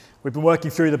We've been working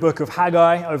through the book of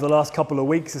Haggai over the last couple of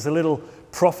weeks. It's a little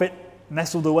prophet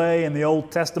nestled away in the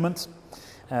Old Testament.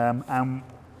 And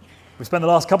we spent the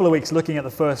last couple of weeks looking at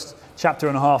the first chapter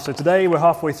and a half. So today we're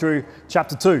halfway through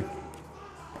chapter 2.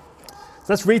 So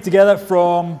let's read together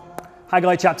from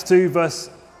Haggai chapter 2,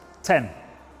 verse 10.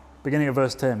 Beginning of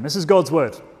verse 10. This is God's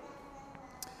word.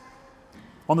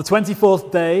 On the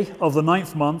 24th day of the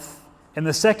 9th month, in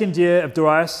the second year of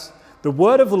Darius, the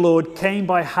word of the Lord came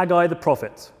by Haggai the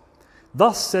prophet.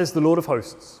 Thus says the Lord of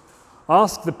hosts,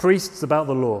 ask the priests about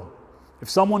the law. If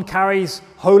someone carries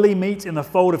holy meat in the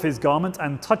fold of his garment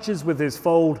and touches with his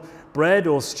fold bread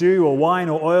or stew or wine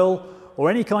or oil or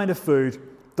any kind of food,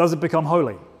 does it become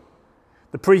holy?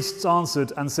 The priests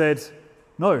answered and said,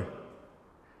 no.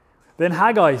 Then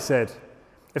Haggai said,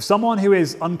 if someone who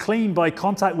is unclean by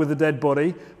contact with a dead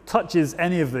body touches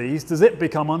any of these, does it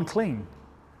become unclean?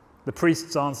 The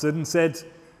priests answered and said,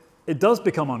 it does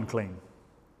become unclean.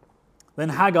 Then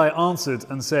Haggai answered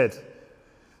and said,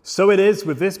 so it is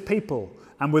with this people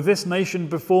and with this nation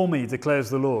before me, declares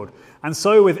the Lord, and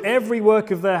so with every work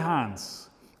of their hands,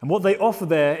 and what they offer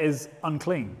there is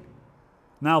unclean.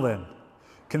 Now then,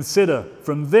 consider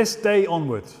from this day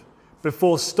onward,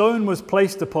 before stone was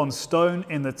placed upon stone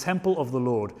in the temple of the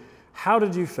Lord, how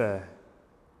did you fare?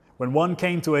 When one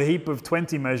came to a heap of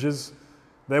 20 measures,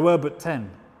 there were but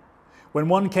 10. When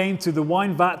one came to the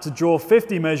wine vat to draw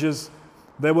 50 measures,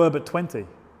 there were but 20.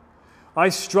 I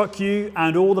struck you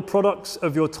and all the products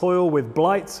of your toil with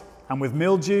blight and with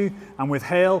mildew and with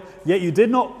hail, yet you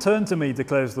did not turn to me,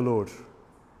 declares the Lord.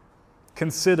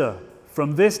 Consider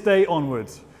from this day onward,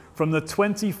 from the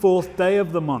 24th day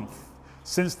of the month,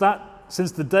 since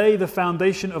the day the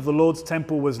foundation of the Lord's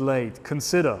temple was laid,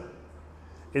 consider,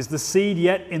 is the seed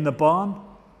yet in the barn?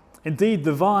 Indeed,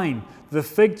 the vine, the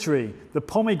fig tree, the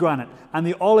pomegranate, and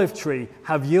the olive tree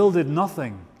have yielded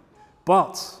nothing.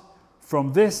 But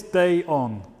from this day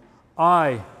on,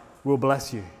 I will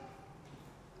bless you.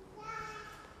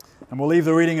 And we'll leave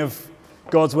the reading of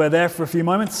God's word there for a few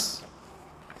moments.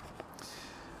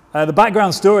 The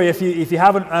background story, if you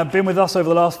haven't been with us over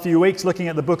the last few weeks looking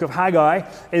at the book of Haggai,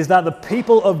 is that the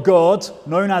people of God,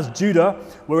 known as Judah,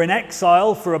 were in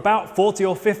exile for about 40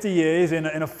 or 50 years in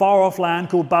a far-off land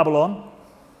called Babylon,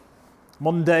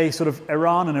 modern day sort of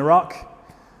Iran and Iraq,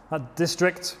 that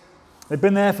district. They've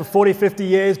been there for 40, 50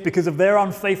 years because of their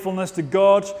unfaithfulness to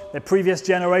God, their previous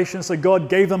generation, so God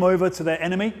gave them over to their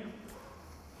enemy.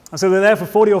 And so they're there for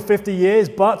 40 or 50 years,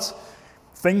 but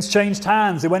things changed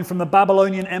hands. They went from the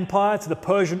Babylonian Empire to the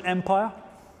Persian Empire.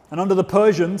 And under the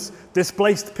Persians,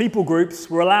 displaced people groups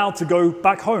were allowed to go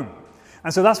back home.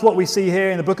 And so that's what we see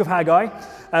here in the book of Haggai.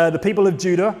 The people of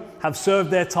Judah have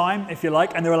served their time, if you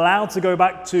like, and they're allowed to go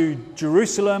back to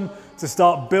Jerusalem to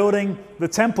start building the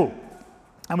temple.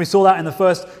 And we saw that in the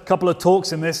first couple of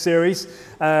talks in this series.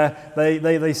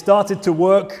 They started to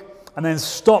work and then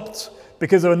stopped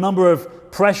because of a number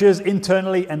of pressures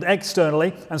internally and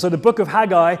externally. And so the book of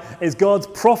Haggai is God's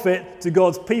prophet to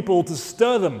God's people to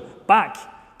stir them back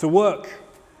to work.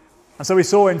 And so we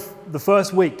saw in the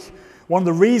first week, one of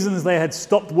the reasons they had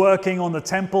stopped working on the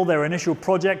temple, their initial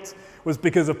project, was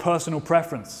because of personal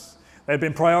preference. They had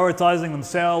been prioritizing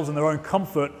themselves and their own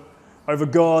comfort over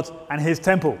God and his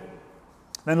temple.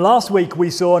 Then last week we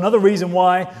saw another reason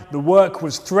why the work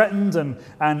was threatened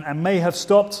and may have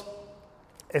stopped,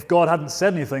 if God hadn't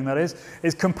said anything, that is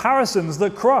comparisons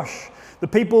that crush. The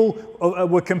people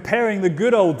were comparing the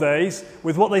good old days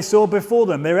with what they saw before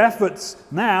them. Their efforts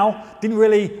now didn't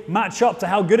really match up to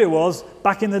how good it was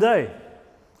back in the day.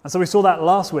 And so we saw that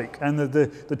last week, and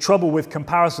the trouble with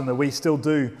comparison that we still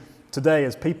do today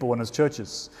as people and as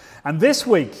churches. And this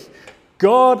week,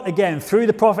 God, again, through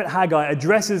the prophet Haggai,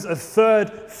 addresses a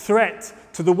third threat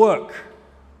to the work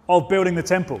of building the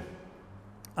temple.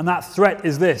 And that threat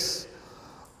is this: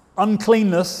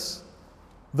 uncleanness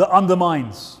that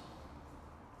undermines.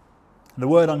 The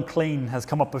word unclean has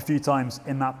come up a few times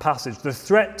in that passage. The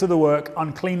threat to the work,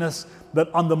 uncleanness that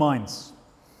undermines.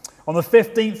 On the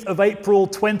 15th of April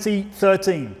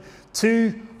 2013,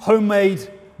 2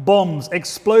 homemade bombs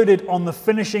exploded on the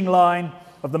finishing line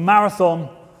of the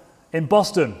marathon in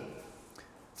Boston.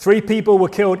 3 people were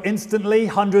killed instantly,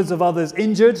 hundreds of others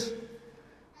injured.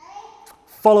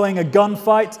 Following a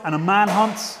gunfight and a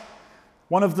manhunt,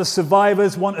 one of the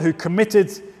survivors, one who committed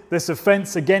this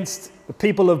offense against the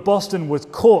people of Boston, was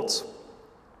caught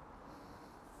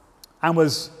and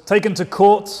was taken to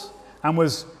court and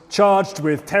was charged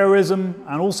with terrorism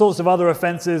and all sorts of other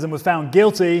offenses and was found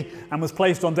guilty and was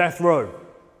placed on death row,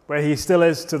 where he still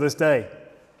is to this day.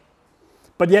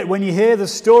 But yet when you hear the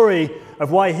story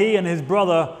of why he and his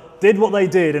brother did what they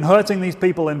did in hurting these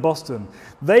people in Boston,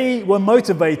 they were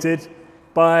motivated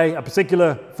by a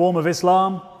particular form of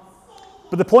Islam.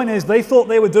 But the point is, they thought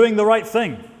they were doing the right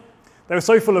thing. They were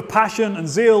so full of passion and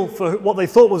zeal for what they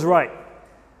thought was right.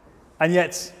 And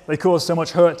yet, they caused so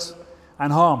much hurt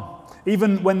and harm.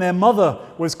 Even when their mother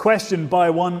was questioned by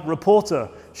one reporter,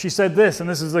 she said this, and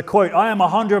this is a quote, "I am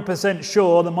 100%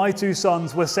 sure that my 2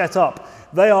 sons were set up.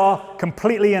 They are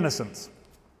completely innocent."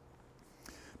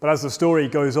 But as the story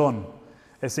goes on,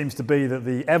 it seems to be that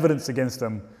the evidence against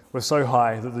them was so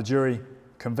high that the jury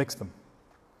convicts them.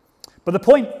 But the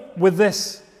point with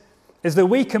this is that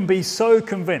we can be so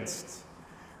convinced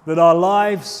that our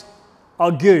lives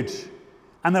are good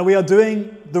and that we are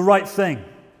doing the right thing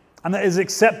and that it is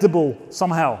acceptable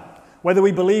somehow, whether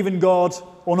we believe in God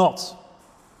or not.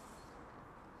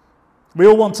 We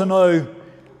all want to know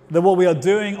that what we are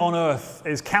doing on earth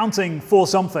is counting for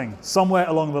something somewhere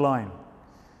along the line.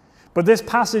 But this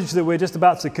passage that we're just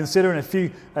about to consider in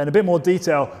a bit more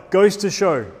detail goes to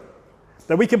show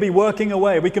that we can be working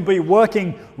away, we can be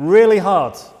working really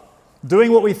hard,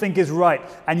 doing what we think is right,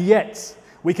 and yet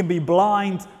we can be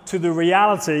blind to the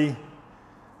reality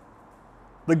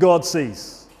that God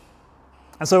sees.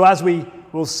 And so as we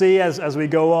will see as we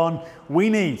go on, we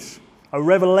need a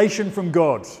revelation from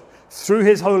God through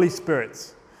His Holy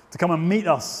Spirit to come and meet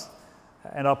us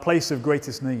in our place of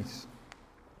greatest need.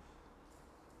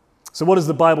 So what does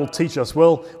the Bible teach us?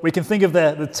 Well, we can think of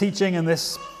the teaching in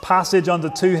this passage under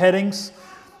 2 headings.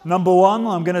 Number 1,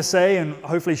 I'm going to say, and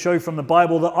hopefully show from the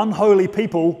Bible, that unholy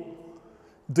people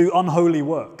do unholy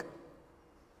work.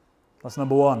 That's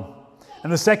number 1.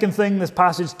 And the second thing this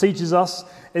passage teaches us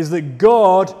is that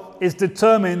God is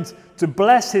determined to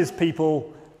bless His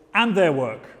people and their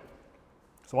work.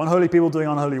 So unholy people doing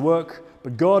unholy work,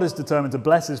 but God is determined to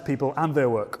bless His people and their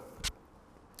work.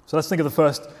 So let's think of the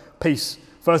first piece.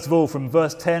 First of all, from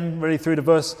verse 10 really through to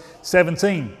verse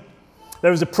 17.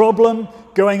 There is a problem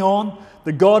going on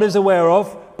that God is aware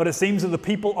of, but it seems that the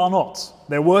people are not.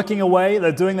 They're working away,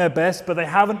 they're doing their best, but they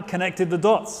haven't connected the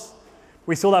dots.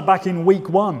 We saw that back in week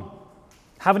 1.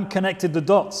 Haven't connected the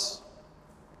dots.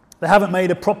 They haven't made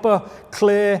a proper,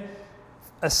 clear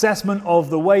assessment of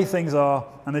the way things are,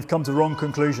 and they've come to wrong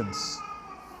conclusions.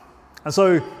 And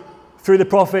so, through the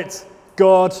prophet,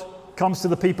 God comes to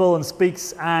the people and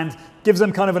speaks and gives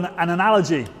them kind of an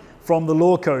analogy from the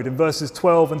law code in verses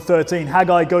 12 and 13.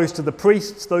 Haggai goes to the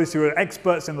priests, those who are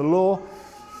experts in the law,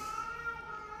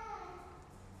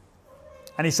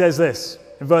 and he says this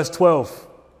in verse 12.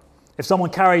 If someone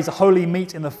carries holy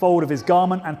meat in the fold of his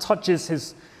garment and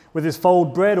touches with his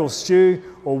fold bread or stew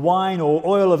or wine or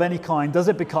oil of any kind, does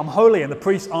it become holy? And the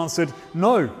priest answered,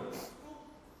 no.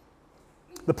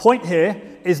 The point here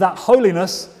is that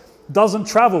holiness doesn't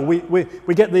travel.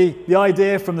 We get the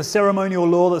idea from the ceremonial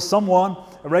law that someone,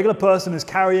 a regular person, is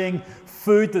carrying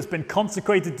food that's been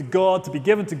consecrated to God, to be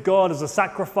given to God as a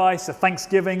sacrifice, a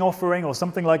thanksgiving offering or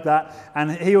something like that,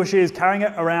 and he or she is carrying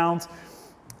it around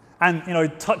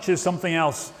and touches something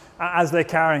else as they're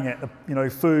carrying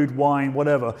it, food, wine,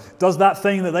 whatever. Does that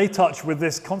thing that they touch with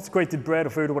this consecrated bread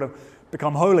or food or whatever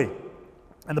become holy?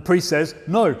 And the priest says,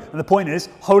 no. And the point is,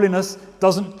 holiness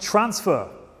doesn't transfer.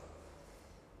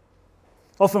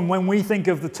 Often when we think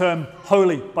of the term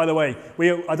holy, by the way,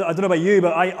 I don't know about you,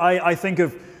 but I think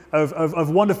of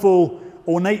wonderful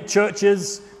ornate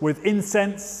churches with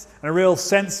incense and a real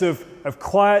sense of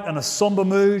quiet and a somber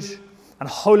mood and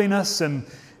holiness and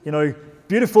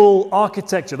beautiful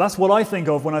architecture. That's what I think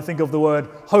of when I think of the word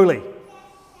holy.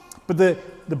 But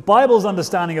the Bible's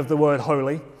understanding of the word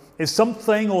holy is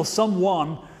something or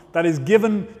someone that is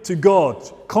given to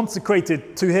God,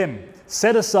 consecrated to Him,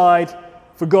 set aside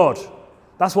for God.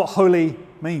 That's what holy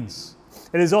means.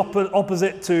 It is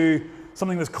opposite to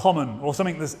something that's common or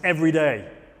something that's everyday.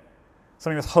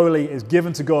 Something that's holy is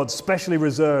given to God, specially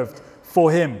reserved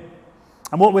for Him.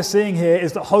 And what we're seeing here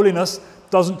is that holiness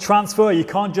doesn't transfer. You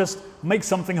can't just make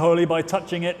something holy by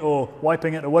touching it or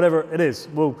wiping it or whatever it is.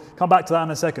 We'll come back to that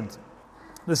in a second.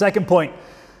 The second point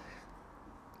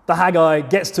that Haggai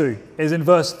gets to is in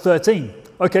verse 13.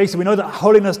 Okay, so we know that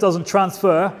holiness doesn't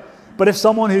transfer, but if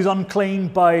someone who's unclean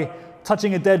by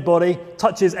touching a dead body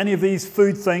touches any of these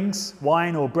food things,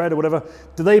 wine or bread or whatever,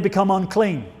 do they become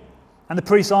unclean? And the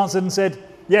priest answered and said,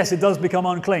 yes, it does become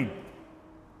unclean.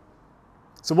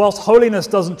 So whilst holiness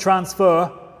doesn't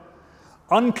transfer,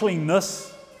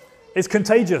 uncleanness is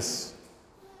contagious.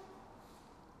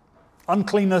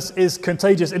 Uncleanness is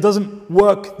contagious. It doesn't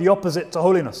work the opposite to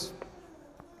holiness.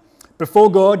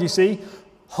 Before God, you see,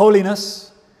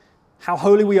 holiness, how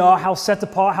holy we are, how set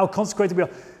apart, how consecrated we are,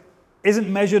 isn't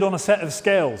measured on a set of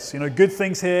scales. Good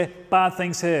things here, bad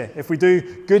things here. If we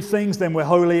do good things, then we're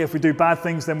holy. If we do bad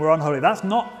things, then we're unholy. That's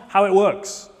not how it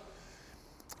works.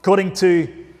 According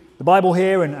to the Bible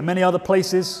here and many other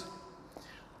places,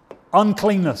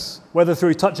 uncleanness, whether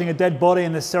through touching a dead body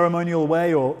in this ceremonial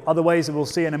way or other ways that we'll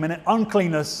see in a minute,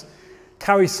 uncleanness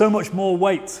carries so much more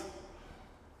weight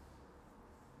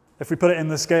if we put it in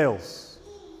the scales.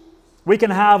 We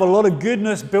can have a lot of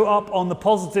goodness built up on the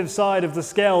positive side of the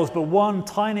scales, but one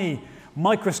tiny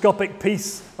microscopic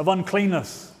piece of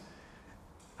uncleanness,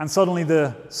 and suddenly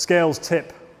the scales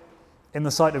tip in the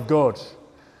sight of God.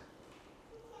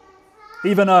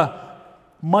 Even a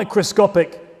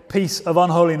microscopic piece of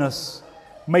unholiness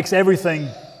makes everything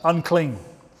unclean.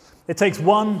 It takes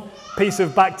one piece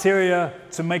of bacteria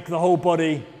to make the whole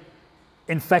body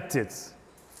infected.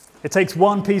 It takes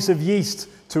one piece of yeast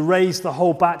to raise the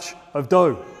whole batch of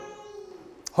dough.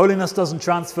 Holiness doesn't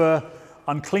transfer,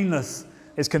 uncleanness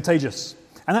is contagious.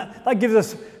 And that gives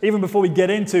us, even before we get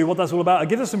into what that's all about, it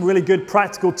gives us some really good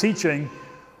practical teaching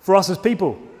for us as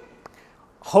people.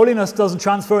 Holiness doesn't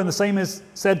transfer in the same as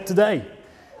said today.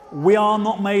 We are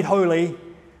not made holy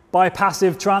by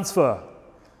passive transfer.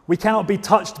 We cannot be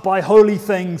touched by holy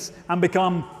things and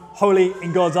become holy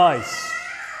in God's eyes.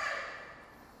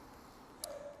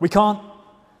 We can't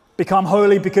become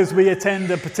holy because we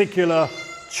attend a particular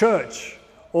church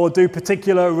or do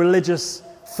particular religious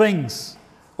things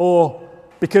or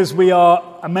because we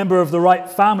are a member of the right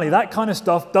family. That kind of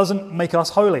stuff doesn't make us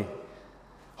holy.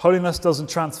 Holiness doesn't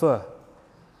transfer.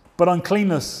 But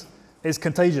uncleanness is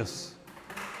contagious.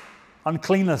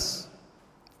 Uncleanness,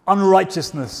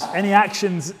 unrighteousness, any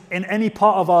actions in any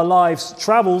part of our lives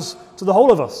travels to the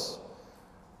whole of us.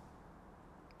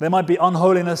 There might be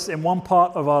unholiness in one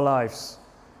part of our lives,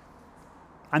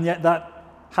 and yet that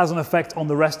has an effect on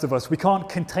the rest of us. We can't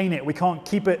contain it. We can't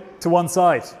keep it to one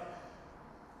side.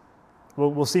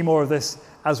 We'll see more of this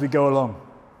as we go along.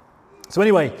 So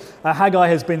anyway, Haggai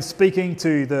has been speaking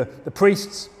to the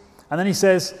priests, and then he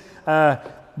says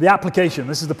the application.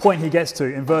 This is the point he gets to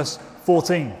in verse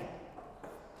 14.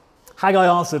 Haggai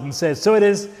answered and said, "So it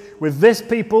is with this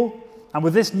people and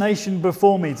with this nation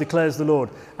before me, declares the Lord,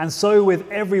 and so with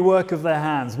every work of their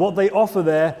hands. What they offer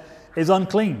there is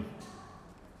unclean."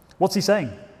 What's he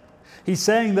saying? He's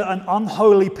saying that an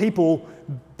unholy people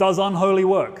does unholy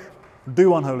work,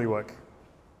 do unholy work.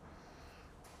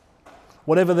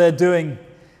 Whatever they're doing,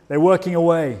 they're working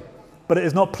away, but it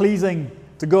is not pleasing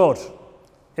to God.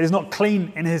 It is not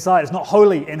clean in His sight. It's not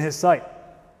holy in His sight.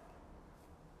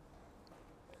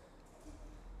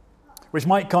 Which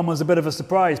might come as a bit of a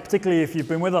surprise, particularly if you've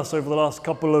been with us over the last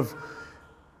couple of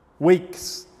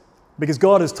weeks, because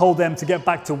God has told them to get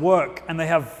back to work, and they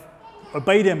have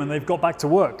obeyed Him and they've got back to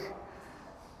work.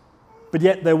 But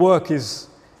yet their work is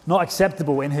not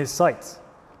acceptable in His sight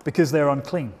because they're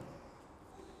unclean.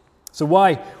 So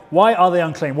why are they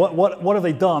unclean? What have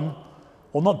they done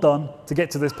or not done to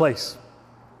get to this place?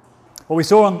 Well, we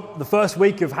saw on the first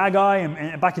week of Haggai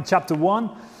and back in chapter 1,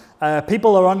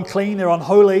 people are unclean, they're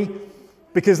unholy,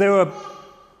 because they were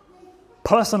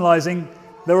personalizing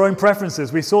their own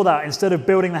preferences. We saw that instead of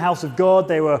building the house of God,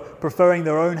 they were preferring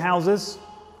their own houses.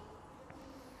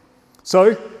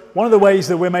 So, one of the ways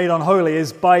that we're made unholy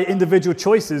is by individual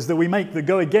choices that we make that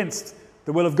go against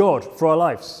the will of God for our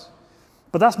lives.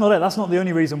 But that's not it. That's not the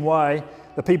only reason why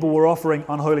the people were offering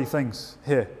unholy things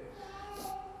here.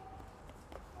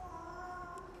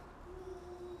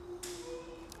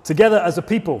 Together as a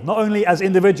people, not only as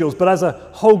individuals, but as a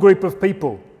whole group of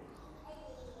people,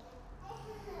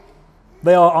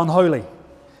 they are unholy.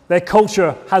 Their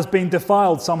culture has been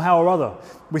defiled somehow or other.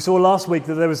 We saw last week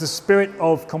that there was a spirit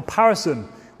of comparison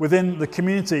within the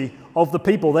community of the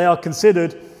people. They are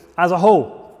considered as a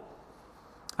whole.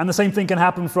 And the same thing can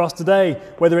happen for us today,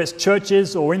 whether it's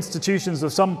churches or institutions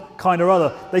of some kind or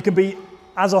other. They can be,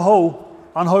 as a whole,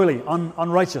 unholy,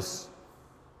 unrighteous.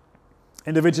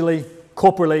 Individually,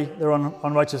 corporally, they're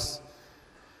unrighteous.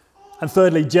 And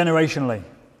thirdly, generationally,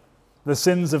 the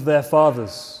sins of their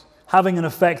fathers, having an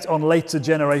effect on later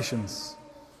generations.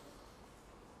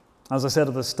 As I said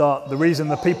at the start, the reason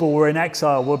the people were in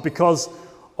exile was because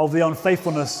of the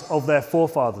unfaithfulness of their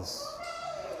forefathers.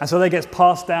 And so that gets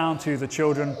passed down to the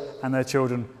children and their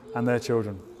children and their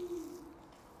children.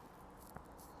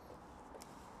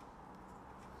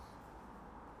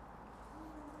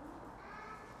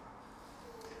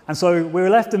 And so we're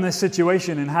left in this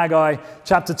situation in Haggai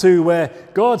chapter 2 where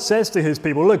God says to His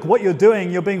people, look, what you're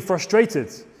doing, you're being frustrated.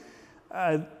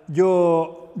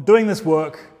 You're doing this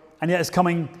work and yet it's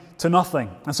coming to nothing.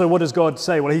 And so what does God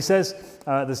say? Well, He says,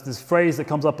 there's this phrase that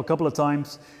comes up a couple of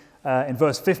times in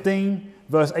verse 15,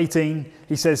 verse 18,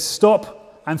 he says,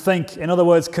 stop and think. In other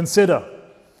words, consider.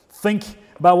 Think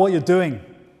about what you're doing.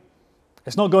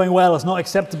 It's not going well. It's not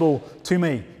acceptable to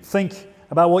me. Think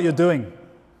about what you're doing.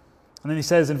 And then he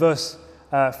says in verse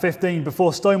 15,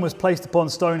 before stone was placed upon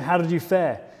stone, how did you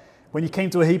fare? When you came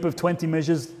to a heap of 20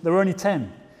 measures, there were only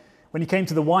 10. When you came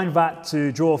to the wine vat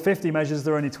to draw 50 measures,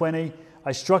 there were only 20.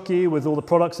 I struck you with all the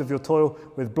products of your toil,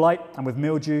 with blight and with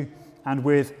mildew and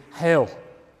with hail.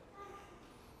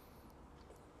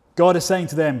 God is saying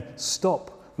to them,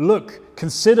 stop, look,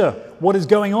 consider what is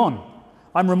going on.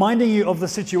 I'm reminding you of the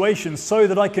situation so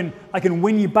that I can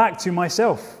win you back to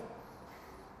myself.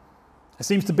 It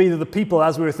seems to be that the people,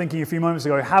 as we were thinking a few moments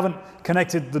ago, haven't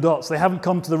connected the dots. They haven't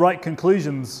come to the right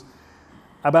conclusions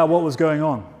about what was going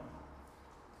on.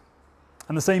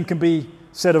 And the same can be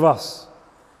said of us.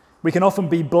 We can often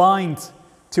be blind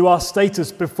to our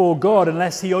status before God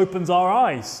unless He opens our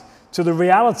eyes to the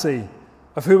reality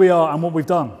of who we are and what we've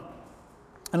done.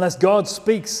 Unless God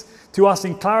speaks to us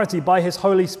in clarity by His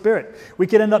Holy Spirit, we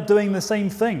could end up doing the same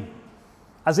thing.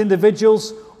 As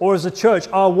individuals or as a church,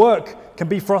 our work can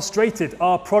be frustrated.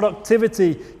 Our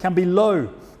productivity can be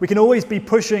low. We can always be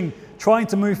pushing, trying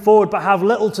to move forward, but have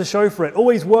little to show for it.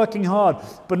 Always working hard,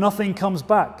 but nothing comes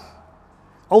back.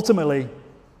 Ultimately,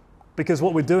 because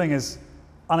what we're doing is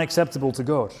unacceptable to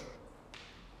God.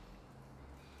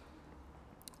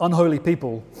 Unholy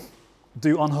people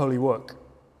do unholy work.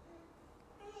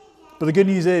 But the good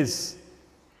news is,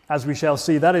 as we shall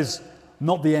see, that is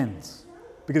not the end.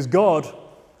 Because God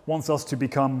wants us to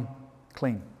become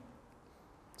clean.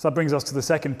 So that brings us to the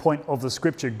second point of the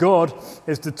scripture. God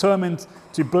is determined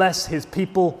to bless His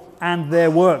people and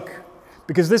their work.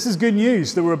 Because this is good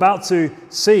news that we're about to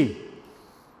see.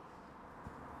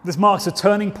 This marks a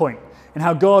turning point in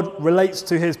how God relates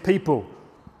to His people.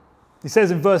 He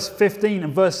says in verse 15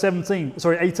 and verse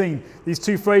 18, these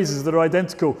two phrases that are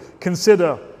identical.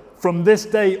 Consider from this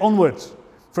day onward.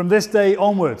 From this day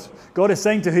onward. God is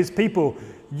saying to His people,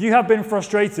 you have been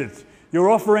frustrated. Your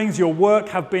offerings, your work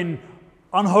have been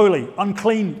unholy,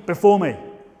 unclean before me.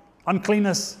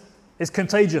 Uncleanness is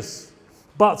contagious.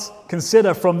 But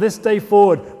consider from this day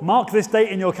forward, mark this date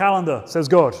in your calendar, says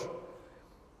God.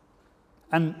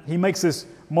 And He makes this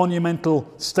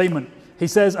monumental statement. He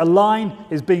says a line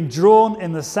is being drawn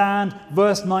in the sand.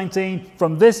 Verse 19,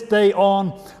 from this day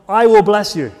on, I will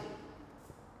bless you.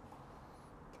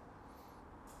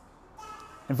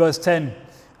 In verse 10,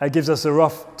 it gives us a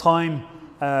rough time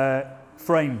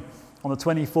frame. On the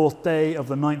 24th day of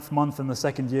the 9th month in the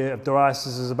second year of Darius,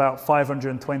 this is about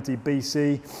 520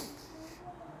 BC.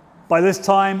 By this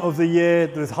time of the year,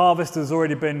 the harvest has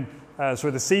already been,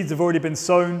 the seeds have already been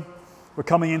sown. We're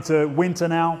coming into winter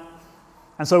now.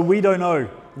 And so we don't know,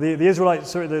 the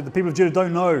Israelites, the people of Judah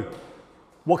don't know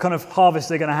what kind of harvest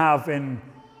they're going to have in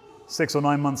 6 or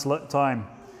 9 months' time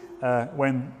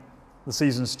when the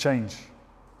seasons change.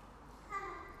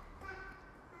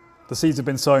 The seeds have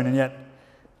been sown, and yet,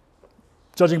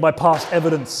 judging by past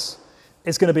evidence,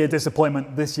 it's going to be a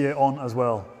disappointment this year on as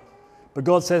well. But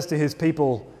God says to His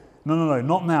people, no,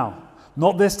 not now.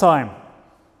 Not this time.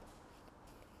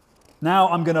 Now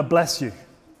I'm going to bless you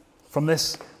from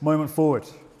this moment forward.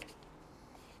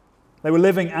 They were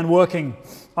living and working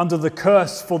under the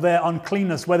curse for their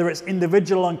uncleanness, whether it's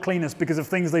individual uncleanness because of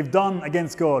things they've done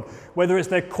against God, whether it's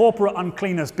their corporate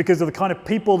uncleanness because of the kind of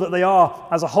people that they are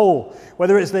as a whole,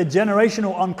 whether it's their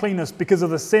generational uncleanness because of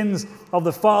the sins of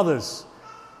the fathers.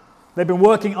 They've been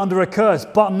working under a curse,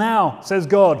 but now, says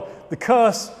God, the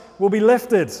curse will be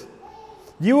lifted.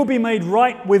 You will be made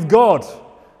right with God.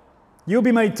 You'll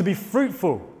be made to be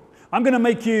fruitful. I'm going to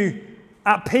make you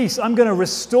at peace. I'm going to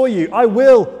restore you. I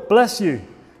will bless you,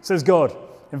 says God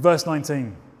in verse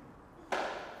 19.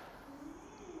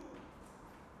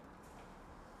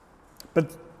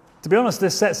 But to be honest,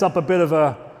 this sets up a bit of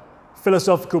a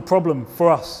philosophical problem for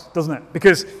us, doesn't it?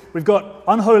 Because we've got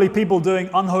unholy people doing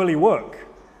unholy work.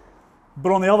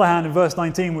 But on the other hand, in verse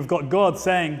 19, we've got God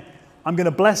saying, I'm going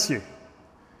to bless you.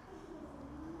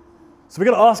 So we've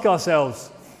got to ask ourselves,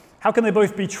 how can they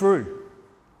both be true?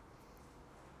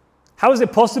 How is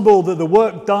it possible that the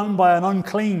work done by an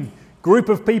unclean group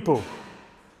of people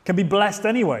can be blessed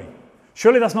anyway?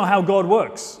 Surely that's not how God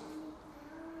works.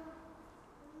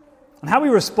 And how we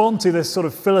respond to this sort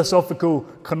of philosophical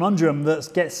conundrum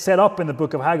that gets set up in the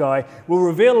book of Haggai will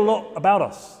reveal a lot about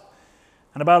us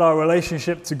and about our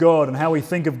relationship to God and how we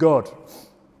think of God.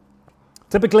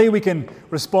 Typically, we can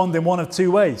respond in one of two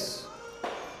ways.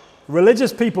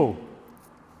 Religious people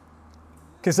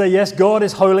can say, yes, God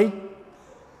is holy,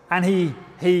 and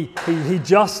he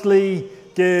justly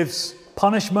gives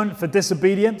punishment for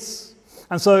disobedience,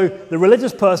 And so the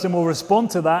religious person will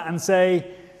respond to that and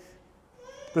say,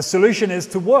 the solution is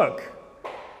to work.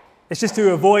 It's just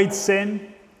to avoid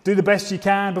sin, do the best you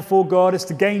can before God. It's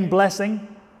to gain blessing.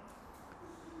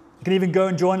 You can even go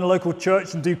and join a local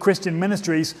church and do Christian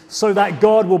ministries so that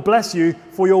God will bless you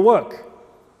for your work.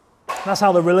 That's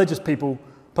how the religious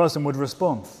person would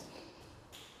respond.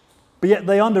 But yet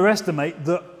they underestimate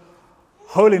that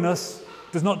holiness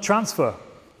does not transfer.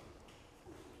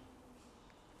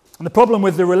 And the problem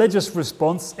with the religious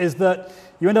response is that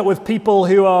you end up with people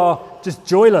who are just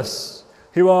joyless,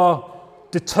 who are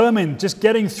determined, just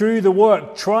getting through the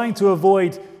work, trying to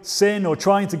avoid sin or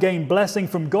trying to gain blessing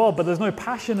from God, but there's no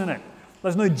passion in it.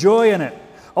 There's no joy in it.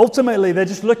 Ultimately, they're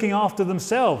just looking after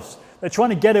themselves. They're trying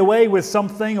to get away with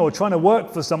something or trying to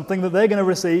work for something that they're going to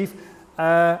receive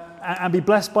and be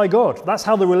blessed by God. That's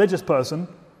how the religious person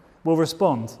will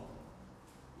respond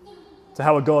to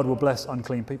how a God will bless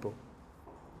unclean people.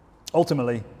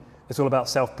 Ultimately, it's all about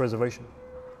self-preservation.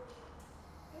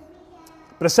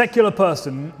 But a secular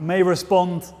person may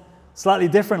respond slightly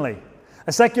differently.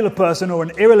 A secular person or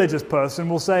an irreligious person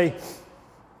will say,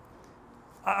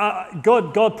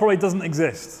 God probably doesn't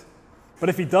exist. But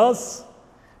if he does,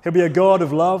 he'll be a God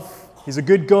of love. He's a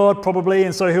good God probably,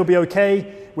 and so he'll be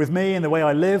okay with me and the way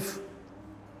I live.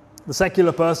 The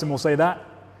secular person will say that,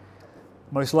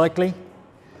 most likely.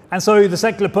 And so the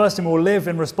secular person will live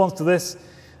in response to this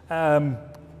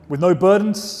with no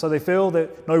burdens, so they feel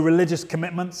that no religious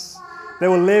commitments. They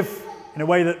will live in a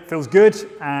way that feels good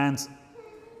and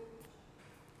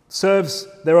serves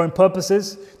their own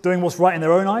purposes, doing what's right in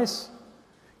their own eyes.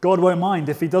 God won't mind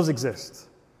if he does exist.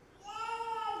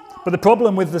 But the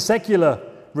problem with the secular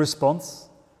response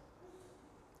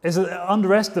is that it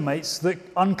underestimates that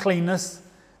uncleanness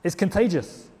is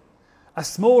contagious. A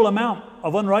small amount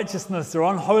of unrighteousness or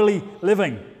unholy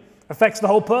living affects the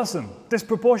whole person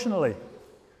disproportionately.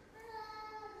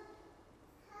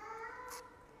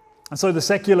 And so the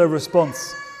secular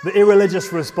response, the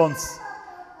irreligious response,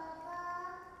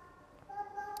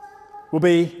 will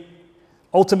be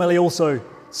ultimately also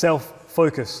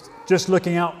self-focused, just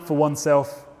looking out for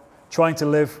oneself, trying to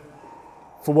live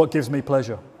for what gives me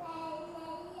pleasure.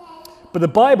 But the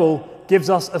Bible gives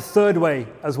us a third way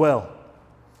as well.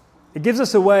 It gives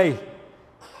us a way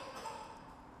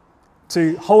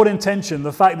to hold in tension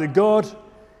the fact that God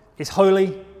is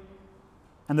holy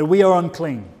and that we are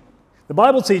unclean. The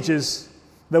Bible teaches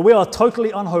that we are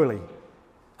totally unholy,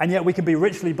 and yet we can be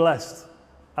richly blessed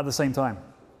at the same time.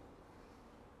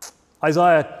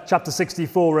 Isaiah chapter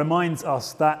 64 reminds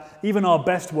us that even our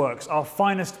best works, our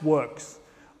finest works,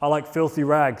 are like filthy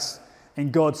rags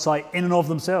in God's sight in and of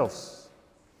themselves.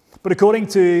 But according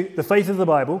to the faith of the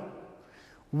Bible,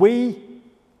 we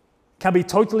can be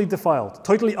totally defiled,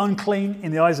 totally unclean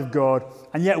in the eyes of God,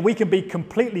 and yet we can be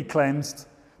completely cleansed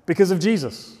because of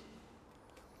Jesus.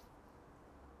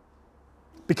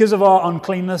 Because of our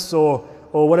uncleanness or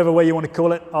whatever way you want to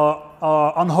call it,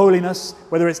 our unholiness,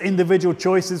 whether it's individual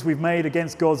choices we've made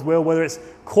against God's will, whether it's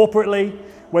corporately,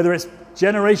 whether it's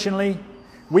generationally,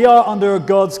 we are under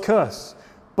God's curse.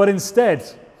 But instead,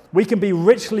 we can be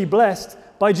richly blessed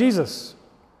by Jesus.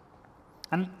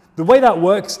 And the way that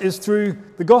works is through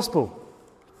the gospel.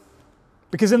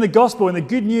 Because in the gospel, in the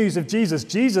good news of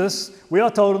Jesus, we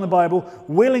are told in the Bible,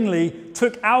 willingly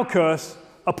took our curse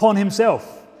upon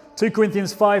himself. 2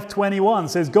 Corinthians 5:21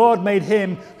 says, God made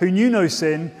him who knew no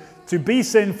sin to be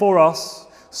sin for us,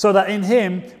 so that in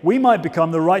him we might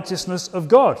become the righteousness of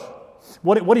God.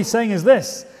 What he's saying is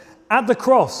this: at the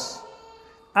cross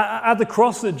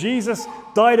that Jesus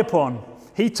died upon,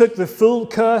 he took the full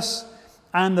curse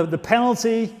and the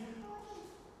penalty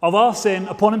of our sin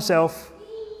upon himself,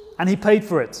 and he paid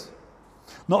for it.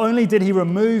 Not only did he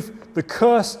remove the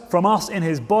curse from us in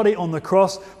his body on the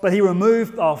cross, but he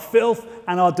removed our filth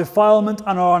and our defilement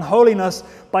and our unholiness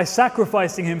by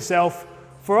sacrificing himself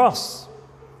for us.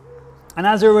 And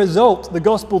as a result, the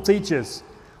gospel teaches,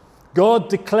 God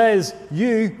declares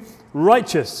you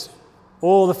righteous,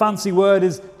 or the fancy word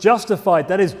is justified,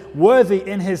 that is, worthy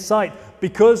in his sight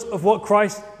because of what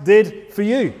Christ did for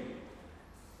you.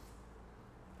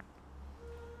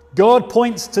 God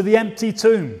points to the empty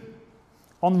tomb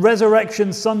on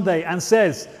Resurrection Sunday and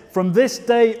says, from this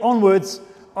day onwards,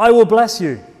 I will bless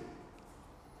you.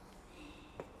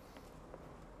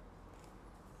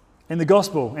 In the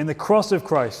gospel, in the cross of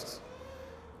Christ,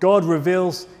 God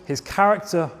reveals his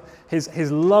character,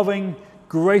 his loving,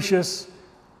 gracious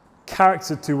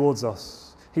character towards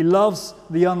us. He loves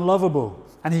the unlovable,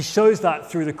 and he shows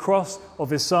that through the cross of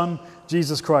his Son,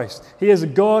 Jesus Christ. He is a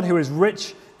God who is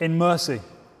rich in mercy.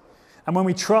 And when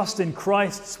we trust in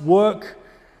Christ's work,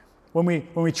 when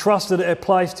we trust that it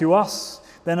applies to us,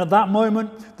 then at that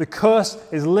moment, the curse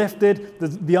is lifted,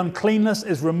 the uncleanness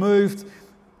is removed.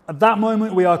 At that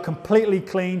moment, we are completely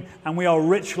clean and we are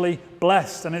richly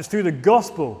blessed. And it's through the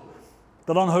gospel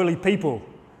that unholy people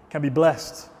can be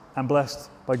blessed and blessed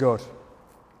by God.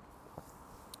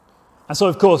 And so,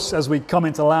 of course, as we come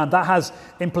into land, that has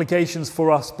implications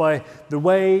for us by the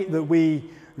way that we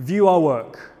view our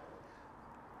work,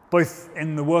 both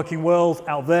in the working world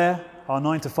out there, our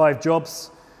 9-to-5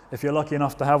 jobs, if you're lucky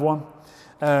enough to have one,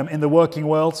 in the working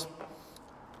world,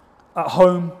 at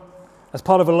home, as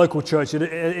part of a local church.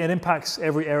 It impacts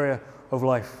every area of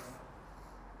life.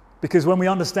 Because when we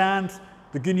understand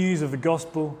the good news of the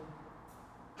gospel,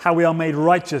 how we are made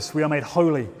righteous, we are made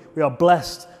holy, we are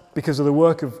blessed because of the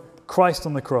work of Christ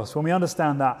on the cross. When we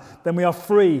understand that, then we are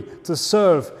free to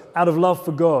serve out of love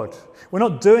for God. We're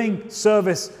not doing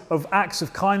service of acts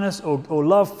of kindness or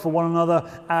love for one another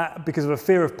because of a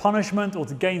fear of punishment or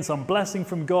to gain some blessing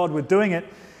from God. We're doing it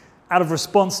out of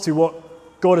response to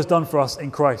what God has done for us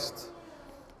in Christ.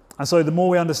 And so the more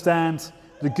we understand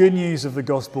the good news of the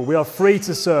gospel, we are free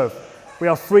to serve, we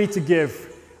are free to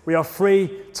give, we are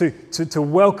free to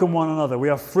welcome one another, we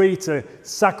are free to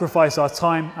sacrifice our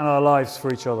time and our lives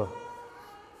for each other.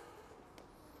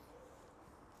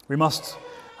 We must,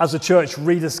 as a church,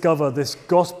 rediscover this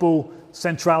gospel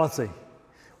centrality.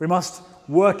 We must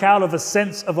work out of a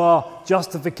sense of our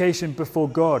justification before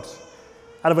God,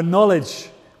 out of a knowledge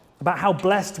about how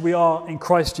blessed we are in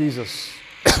Christ Jesus.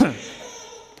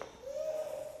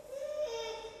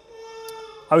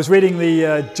 I was reading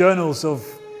the journals of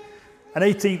an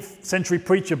 18th century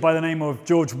preacher by the name of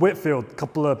George Whitefield a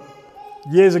couple of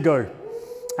years ago.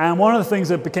 And one of the things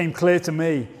that became clear to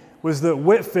me was that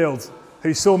Whitefield,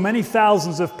 who saw many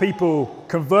thousands of people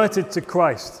converted to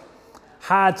Christ,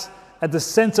 had at the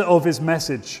center of his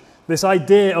message this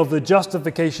idea of the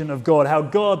justification of God, how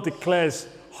God declares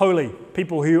holy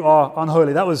people who are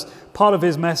unholy. That was part of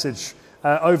his message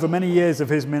over many years of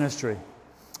his ministry.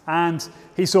 And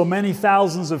he saw many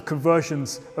thousands of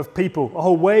conversions of people, a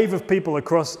whole wave of people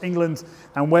across England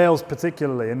and Wales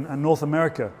particularly, and North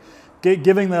America,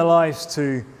 giving their lives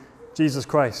to Jesus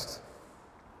Christ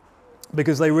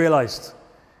because they realized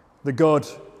that God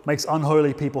makes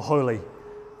unholy people holy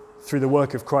through the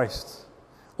work of Christ.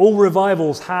 All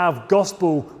revivals have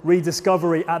gospel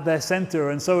rediscovery at their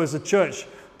center, and so as a church,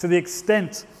 to the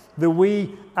extent that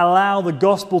we allow the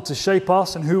gospel to shape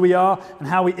us and who we are and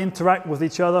how we interact with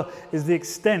each other is the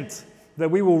extent that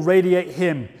we will radiate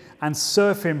him and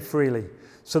serve him freely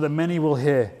so that many will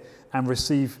hear and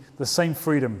receive the same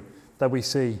freedom that we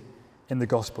see in the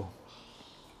gospel.